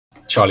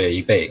Charlie, are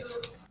you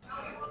baked?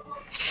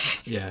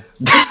 Yeah.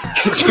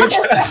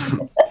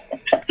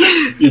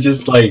 You're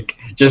just like,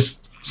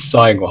 just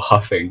sighing or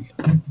huffing.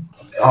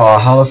 Oh,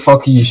 how the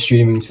fuck are you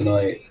streaming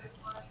tonight?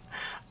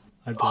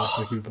 I don't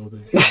fucking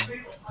bother.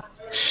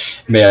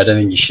 Mate, I don't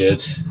think you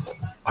should.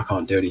 I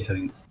can't do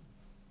anything.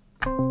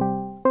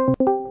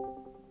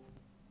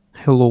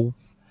 Hello.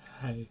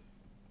 Hey.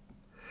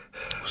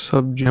 What's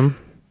up, Jim?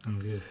 I'm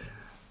good.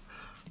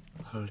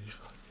 Holy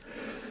fuck.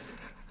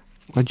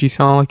 Why'd you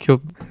sound like you're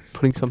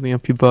putting something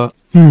up your butt?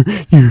 You're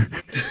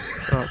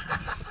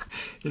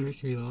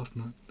making me laugh,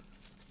 man.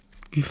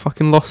 You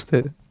fucking lost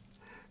it.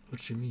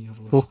 What do you mean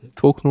I've lost it?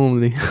 Talk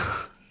normally.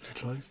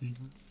 Try to, man.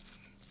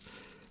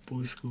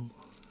 Boys' school.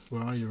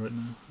 Where are you right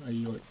now? Are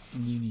you like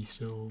in uni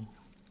still?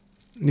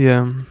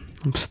 Yeah,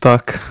 I'm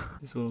stuck.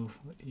 So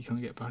you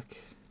can't get back?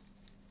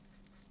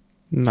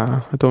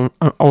 Nah, I don't.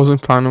 I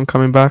wasn't planning on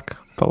coming back,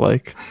 but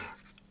like,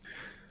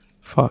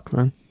 fuck,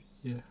 man.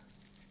 Yeah.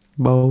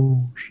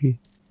 Bullshit.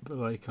 But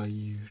like, are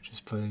you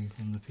just playing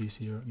on the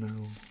PC right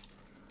now?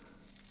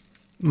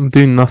 I'm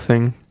doing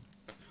nothing.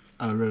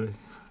 Oh really?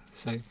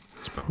 Same.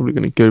 It's probably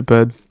gonna go to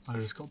bed. I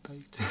just got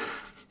paid.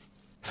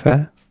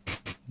 Fair.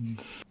 You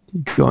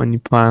got any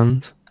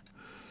plans?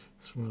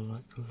 It's more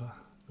like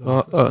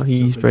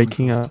He's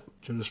breaking up.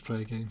 Do you just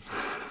play a game?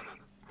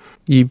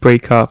 You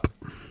break up.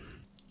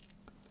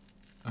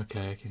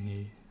 Okay, I can hear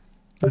you.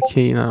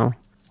 Okay, now.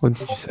 What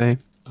did you say?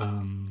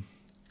 I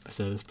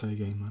said let's play a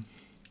game, man.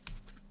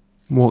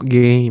 What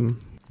game?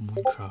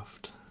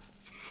 Minecraft.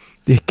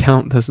 The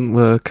account doesn't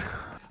work.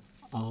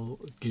 I'll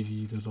give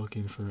you the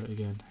login for it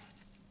again.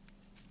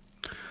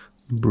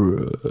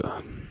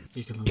 Bruh.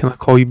 You can log Can I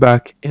call you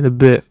back in a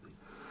bit?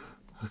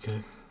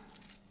 Okay.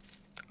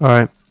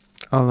 Alright.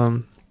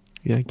 I'll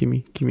yeah, give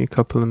me a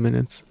couple of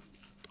minutes.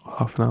 Or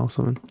half an hour or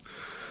something.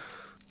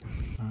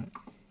 Alright.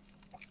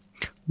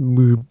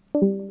 Boop.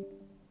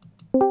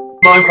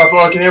 Minecraft, all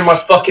I can hear in my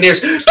fucking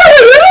ears.